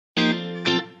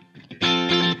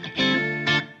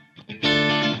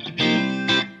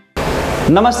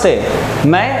नमस्ते,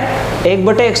 मैं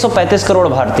 1/135 करोड़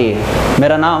भारतीय,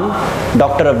 मेरा नाम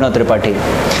डॉक्टर अभिनव त्रिपाठी।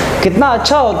 कितना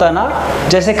अच्छा होता ना,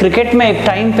 जैसे क्रिकेट में एक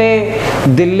टाइम पे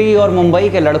दिल्ली और मुंबई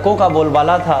के लड़कों का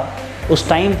बोलबाला था, उस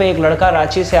टाइम पे एक लड़का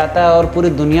रांची से आता है और पूरी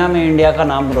दुनिया में इंडिया का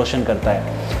नाम रोशन करता है।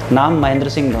 नाम महेंद्र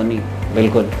सिंह धोनी।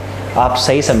 बिल्कुल, आप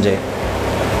सही समझे।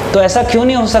 तो ऐसा क्यों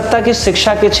नहीं हो सकता कि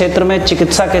शिक्षा के क्षेत्र में,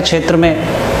 चिकित्सा के क्षेत्र में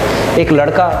एक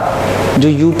लड़का जो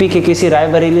यूपी के किसी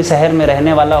रायबरेली शहर में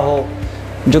रहने वाला हो,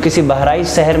 जो किसी बहराइच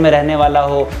शहर में रहने वाला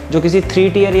हो, जो किसी 3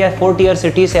 टियर या 4 टियर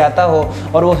सिटी से आता हो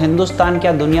और वो हिंदुस्तान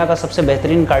क्या दुनिया का सबसे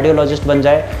बेहतरीन कार्डियोलॉजिस्ट बन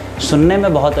जाए, सुनने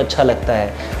में बहुत अच्छा लगता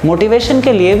है। मोटिवेशन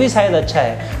के लिए भी शायद अच्छा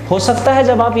है। हो सकता है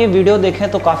जब आप ये वीडियो देखें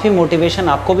तो काफ़ी मोटिवेशन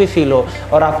आपको भी फील हो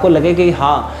और आपको लगे कि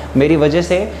हाँ, मेरी वजह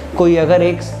से कोई अगर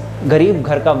एक गरीब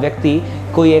घर का व्यक्ति,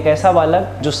 कोई एक ऐसा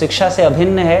बालक जो शिक्षा से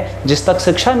अभिन्न है, जिस तक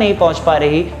शिक्षा नहीं पहुंच पा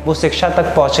रही, वो शिक्षा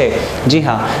तक पहुंचे। जी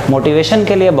हाँ, मोटिवेशन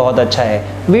के लिए बहुत अच्छा है।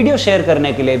 वीडियो शेयर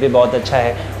करने के लिए भी बहुत अच्छा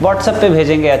है। व्हाट्सएप पे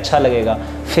भेजेंगे अच्छा लगेगा,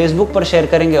 फेसबुक पर शेयर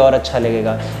करेंगे और अच्छा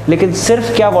लगेगा। लेकिन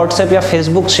सिर्फ क्या व्हाट्सएप या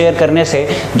फेसबुक शेयर करने से,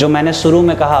 जो मैंने शुरू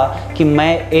में कहा कि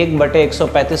मैं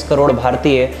 1/135 करोड़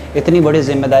भारतीय, इतनी बड़ी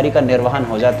जिम्मेदारी का निर्वहन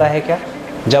हो जाता है क्या?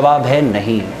 जवाब है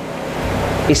नहीं।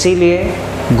 इसीलिए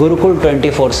गुरुकुल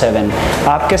 24/7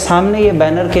 आपके सामने ये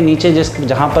बैनर के नीचे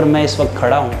जहाँ पर मैं इस वक्त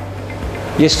खड़ा हूँ,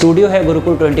 ये स्टूडियो है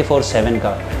गुरुकुल 24/7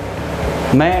 का।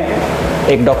 मैं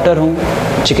एक डॉक्टर हूँ,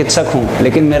 चिकित्सक हूँ,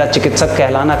 लेकिन मेरा चिकित्सक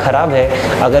कहलाना ख़राब है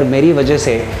अगर मेरी वजह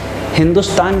से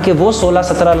हिंदुस्तान के वो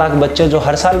 16-17 लाख बच्चे जो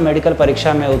हर साल मेडिकल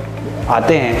परीक्षा में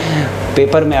आते हैं,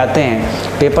 पेपर में आते हैं,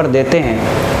 पेपर देते हैं,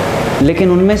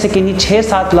 लेकिन उनमें से किन्हीं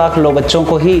 6-7 लाख लोग बच्चों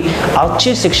को ही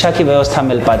अच्छी शिक्षा की व्यवस्था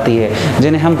मिल पाती है,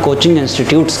 जिन्हें हम कोचिंग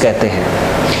इंस्टीट्यूट्स कहते हैं।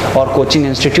 और कोचिंग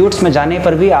इंस्टीट्यूट्स में जाने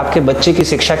पर भी आपके बच्चे की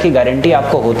शिक्षा की गारंटी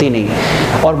आपको होती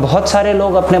नहीं। और बहुत सारे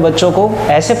लोग अपने बच्चों को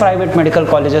ऐसे प्राइवेट मेडिकल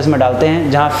कॉलेजेस में डालते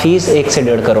हैं जहां फीस 1 से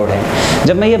 1.5 करोड़ है।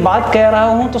 जब मैं ये बात कह रहा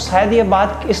हूँ तो शायद ये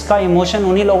बात, इसका इमोशन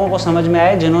उन्हीं लोगों को समझ में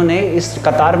आए जिन्होंने इस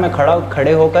कतार में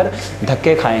खड़े होकर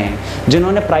धक्के खाए हैं,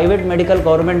 जिन्होंने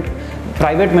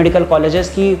प्राइवेट मेडिकल कॉलेजेस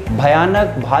की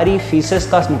भयानक भारी फीसेस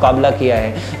का मुकाबला किया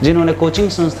है, जिन्होंने कोचिंग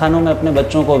संस्थानों में अपने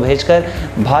बच्चों को भेजकर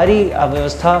भारी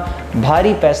अव्यवस्था,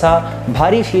 भारी पैसा,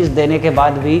 भारी फीस देने के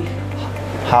बाद भी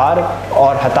हार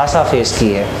और हताशा फेस की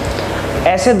है।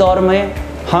 ऐसे दौर में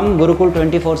हम गुरुकुल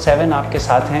 24/7 आपके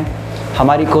साथ हैं।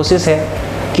 हमारी कोशिश है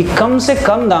कि कम से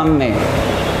कम दाम में,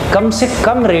 कम से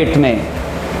कम रेट में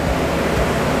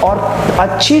और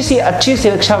अच्छी सी अच्छी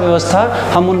शिक्षा व्यवस्था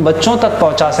हम उन बच्चों तक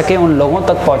पहुंचा सकें, उन लोगों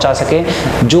तक पहुंचा सकें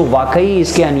जो वाकई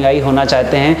इसके अनुयायी होना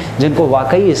चाहते हैं, जिनको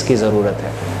वाकई इसकी ज़रूरत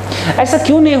है। ऐसा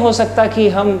क्यों नहीं हो सकता कि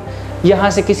हम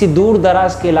यहाँ से किसी दूर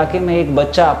दराज के इलाके में एक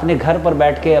बच्चा अपने घर पर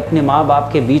बैठ के अपने माँ बाप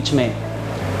के बीच में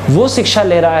वो शिक्षा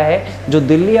ले रहा है जो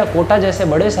दिल्ली या कोटा जैसे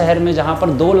बड़े शहर में, जहाँ पर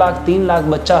 2 लाख 3 लाख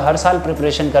बच्चा हर साल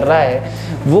प्रिपरेशन कर रहा है,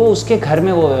 वो उसके घर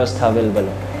में वो व्यवस्था अवेलेबल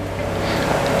हो।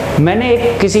 मैंने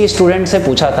एक किसी स्टूडेंट से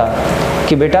पूछा था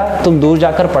कि बेटा तुम दूर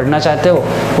जाकर पढ़ना चाहते हो?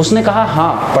 उसने कहा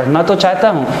हाँ, पढ़ना तो चाहता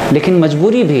हूँ, लेकिन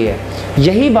मजबूरी भी है।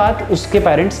 यही बात उसके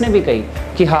पेरेंट्स ने भी कही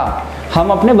कि हाँ, हम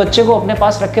अपने बच्चे को अपने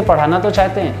पास रख के पढ़ाना तो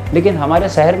चाहते हैं, लेकिन हमारे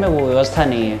शहर में वो व्यवस्था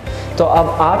नहीं है। तो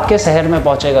अब आपके शहर में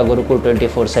पहुँचेगा गुरुकुल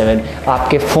 24/7,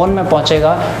 आपके फ़ोन में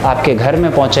पहुँचेगा, आपके घर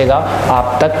में पहुँचेगा,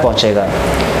 आप तक पहुँचेगा।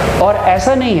 और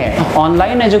ऐसा नहीं है,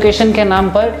 ऑनलाइन एजुकेशन के नाम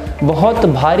पर बहुत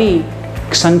भारी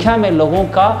संख्या में लोगों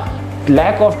का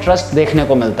लैक ऑफ ट्रस्ट देखने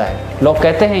को मिलता है। लोग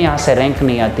कहते हैं यहाँ से रैंक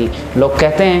नहीं आती, लोग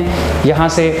कहते हैं यहाँ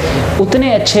से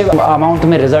उतने अच्छे अमाउंट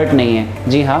में रिजल्ट नहीं है।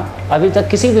 जी हाँ, अभी तक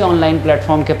किसी भी ऑनलाइन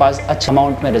प्लेटफॉर्म के पास अच्छे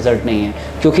अमाउंट में रिजल्ट नहीं है,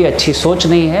 क्योंकि अच्छी सोच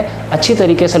नहीं है, अच्छी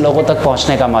तरीके से लोगों तक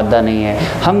पहुँचने का मादा नहीं है।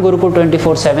 हम गुरुकुल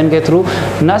 24/7 के थ्रू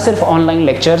न सिर्फ ऑनलाइन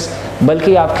लेक्चर्स,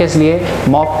 बल्कि आपके लिए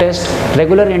mock test,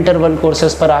 regular interval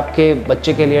courses पर आपके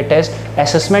बच्चे के लिए test,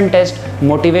 assessment test,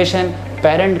 motivation,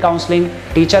 parent counselling,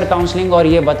 teacher counselling, और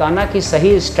ये बताना कि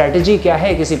सही स्ट्रैटेजी क्या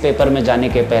है किसी पेपर में जाने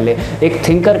के पहले, एक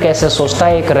थिंकर कैसे सोचता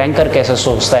है, एक रैंकर कैसे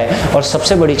सोचता है, और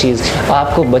सबसे बड़ी चीज़,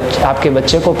 आपके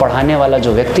बच्चे को पढ़ाने वाला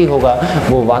जो व्यक्ति होगा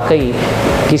वो वाकई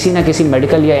किसी न किसी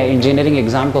मेडिकल या इंजीनियरिंग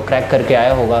एग्ज़ाम को क्रैक करके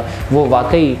आया होगा, वो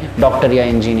वाकई डॉक्टर या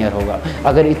इंजीनियर होगा।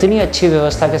 अगर इतनी अच्छी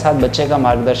व्यवस्था के साथ बच्चे का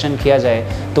मार्गदर्शन किया जाए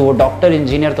तो वो डॉक्टर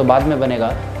इंजीनियर तो बाद में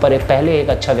बनेगा, पर पहले एक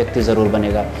अच्छा व्यक्ति ज़रूर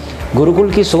बनेगा।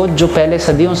 गुरुकुल की सोच जो पहले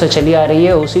सदियों से चली आ रही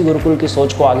है, उसी गुरुकुल की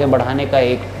सोच को आगे बढ़ाने का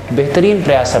एक बेहतरीन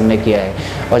प्रयास हमने किया है।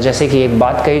 और जैसे कि एक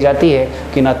बात कही जाती है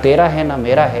कि ना तेरा है ना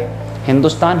मेरा है,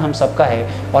 हिंदुस्तान हम सबका है,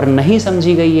 और नहीं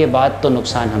समझी गई ये बात तो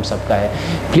नुकसान हम सबका है।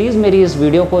 प्लीज़ मेरी इस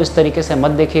वीडियो को इस तरीके से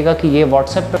मत देखिएगा कि ये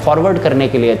व्हाट्सएप पे फॉरवर्ड करने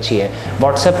के लिए अच्छी है।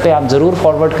 व्हाट्सएप पे आप ज़रूर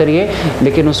फॉरवर्ड करिए,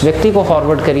 लेकिन उस व्यक्ति को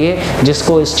फॉरवर्ड करिए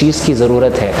जिसको इस चीज़ की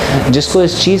ज़रूरत है, जिसको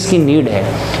इस चीज़ की नीड है।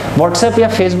 व्हाट्सएप या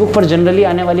फेसबुक पर जनरली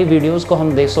आने वाली वीडियोस को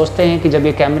हम सोचते हैं कि जब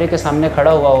ये कैमरे के सामने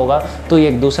खड़ा हुआ होगा तो ये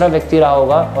एक दूसरा व्यक्ति रहा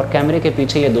होगा और कैमरे के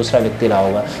पीछे ये दूसरा व्यक्ति रहा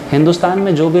होगा। हिंदुस्तान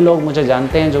में जो भी लोग मुझे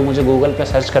जानते हैं, जो मुझे गूगल पे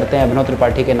सर्च करते हैं अभिनव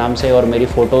त्रिपाठी के नाम से और मेरी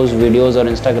फ़ोटोज़, वीडियोज़ और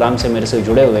इंस्टाग्राम से मेरे से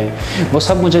जुड़े हुए हैं, वो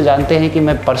सब मुझे जानते हैं कि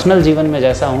मैं पर्सनल जीवन में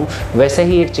जैसा हूँ वैसे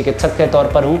ही एक चिकित्सक के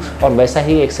तौर पर हूँ और वैसा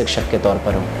ही एक शिक्षक के तौर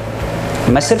पर हूँ।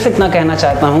 मैं सिर्फ इतना कहना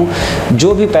चाहता हूँ,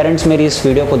 जो भी पेरेंट्स मेरी इस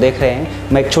वीडियो को देख रहे हैं,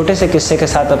 मैं एक छोटे से किस्से के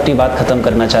साथ अपनी बात ख़त्म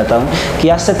करना चाहता हूँ कि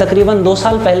आज से तकरीबन 2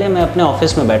 साल पहले मैं अपने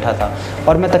ऑफिस में बैठा था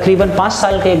और मैं तकरीबन 5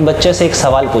 साल के एक बच्चे से एक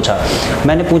सवाल पूछा।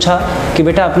 मैंने पूछा कि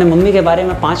बेटा अपने मम्मी के बारे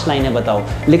में 5 लाइनें बताओ,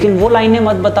 लेकिन वो लाइनें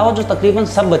मत बताओ जो तकरीबन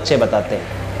सब बच्चे बताते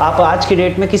हैं। आप आज की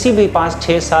डेट में किसी भी 5,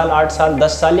 6 साल, 8 साल,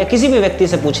 10 साल या किसी भी व्यक्ति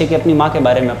से पूछिए कि अपनी माँ के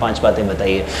बारे में 5 बातें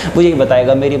बताइए, वो यही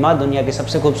बताएगा, मेरी माँ दुनिया की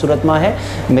सबसे खूबसूरत माँ है,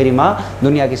 मेरी माँ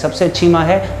दुनिया की सबसे अच्छी माँ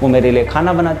है, वो मेरे लिए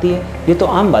खाना बनाती है। ये तो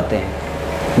आम बातें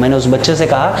हैं। मैंने उस बच्चे से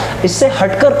कहा इससे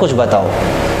हटकर कुछ बताओ,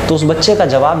 तो उस बच्चे का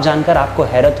जवाब जानकर आपको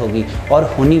हैरत होगी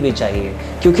और होनी भी चाहिए,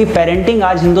 क्योंकि पेरेंटिंग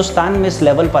आज हिंदुस्तान में इस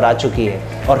लेवल पर आ चुकी है।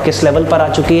 और किस लेवल पर आ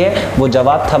चुकी है? वो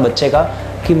जवाब था बच्चे का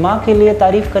कि माँ के लिए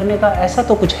तारीफ़ करने का ऐसा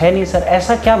तो कुछ है नहीं सर,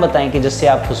 ऐसा क्या बताएं कि जिससे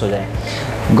आप खुश हो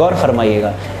जाएं। गौर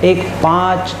फरमाइएगा, एक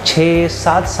 5, 6,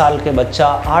 7 साल के बच्चा,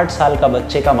 8 साल का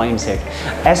बच्चे का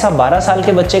माइंडसेट, ऐसा 12 साल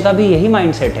के बच्चे का भी यही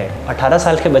माइंडसेट है, 18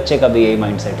 साल के बच्चे का भी यही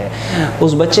माइंडसेट है।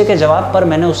 उस बच्चे के जवाब पर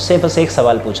मैंने उससे बस एक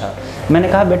सवाल पूछा। मैंने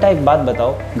कहा बेटा एक बात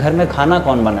बताओ, घर में खाना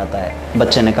कौन बनाता है?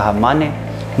 बच्चे ने कहा माँ ने।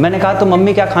 मैंने कहा तो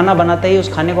मम्मी क्या खाना बनाते ही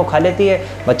उस खाने को खा लेती है?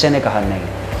 बच्चे ने कहा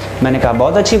नहीं। मैंने कहा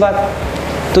बहुत अच्छी बात,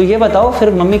 तो ये बताओ फिर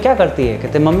मम्मी क्या करती है?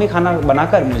 कहते मम्मी खाना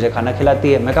बनाकर मुझे खाना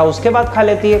खिलाती है। मैं कहा उसके बाद खा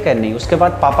लेती है? कह नहीं। उसके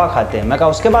बाद पापा खाते हैं। मैं कहा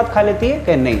उसके बाद खा लेती है?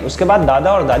 कह नहीं। उसके बाद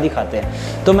दादा और दादी खाते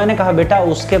हैं। तो मैंने कहा बेटा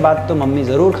उसके बाद तो मम्मी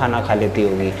ज़रूर खाना खा लेती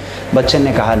होगी। बच्चे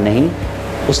ने कहा नहीं,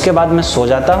 उसके बाद मैं सो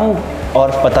जाता हूँ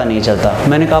और पता नहीं चलता।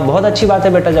 मैंने कहा बहुत अच्छी बात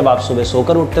है बेटा, जब आप सुबह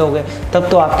सोकर उठते होगे तब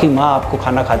तो आपकी माँ आपको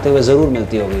खाना खाते हुए ज़रूर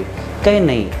मिलती होगी। कहे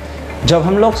नहीं, जब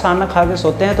हम लोग खाना खा के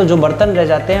सोते हैं तो जो बर्तन रह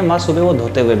जाते हैं माँ सुबह वो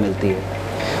धोते हुए मिलती है।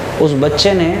 उस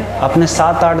बच्चे ने अपने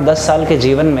 7, 8, 10 साल के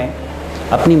जीवन में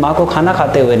अपनी माँ को खाना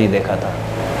खाते हुए नहीं देखा था।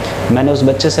 मैंने उस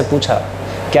बच्चे से पूछा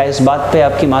क्या इस बात पे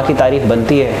आपकी माँ की तारीफ़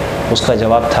बनती है? उसका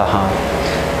जवाब था हाँ।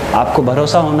 आपको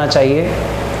भरोसा होना चाहिए,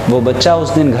 वो बच्चा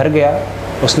उस दिन घर गया,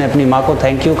 उसने अपनी माँ को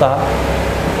थैंक यू कहा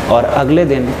और अगले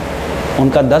दिन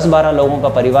उनका 10-12 लोगों का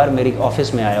परिवार मेरी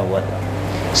ऑफिस में आया हुआ था,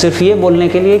 सिर्फ ये बोलने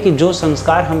के लिए कि जो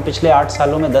संस्कार हम पिछले 8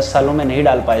 सालों में, 10 सालों में नहीं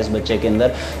डाल पाए इस बच्चे के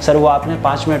अंदर, सर वो आपने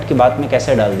 5 मिनट की बात में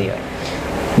कैसे डाल दिया।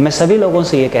 मैं सभी लोगों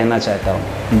से ये कहना चाहता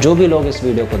हूँ, जो भी लोग इस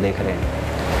वीडियो को देख रहे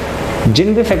हैं,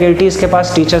 जिन भी फैकल्टीज़ के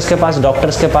पास, टीचर्स के पास,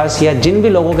 डॉक्टर्स के पास या जिन भी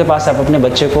लोगों के पास आप अपने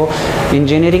बच्चे को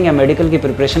इंजीनियरिंग या मेडिकल की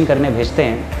प्रिपरेशन करने भेजते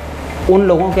हैं, उन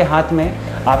लोगों के हाथ में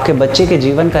आपके बच्चे के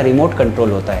जीवन का रिमोट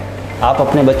कंट्रोल होता है। आप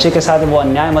अपने बच्चे के साथ वो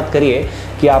अन्याय मत करिए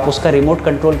कि आप उसका रिमोट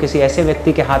कंट्रोल किसी ऐसे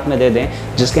व्यक्ति के हाथ में दे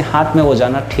दें जिसके हाथ में वो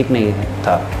जाना ठीक नहीं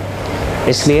था।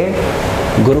 इसलिए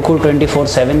गुरुकुल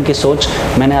 24/7 की सोच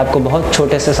मैंने आपको बहुत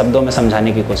छोटे से शब्दों में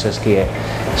समझाने की कोशिश की है।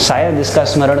 शायद इसका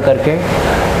स्मरण करके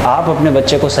आप अपने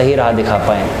बच्चे को सही राह दिखा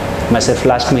पाएँ। मैं सिर्फ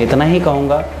लास्ट में इतना ही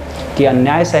कहूँगा कि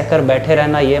अन्याय सहकर बैठे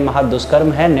रहना ये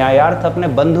महादुष्कर्म है, न्यायार्थ अपने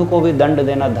बंधु को भी दंड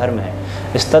देना धर्म है।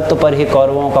 इस तत्व पर ही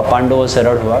कौरवों का पांडवों से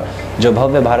रण हुआ, जो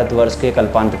भव्य भारतवर्ष के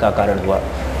कल्पांत का कारण हुआ।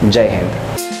 जय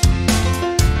हिंद।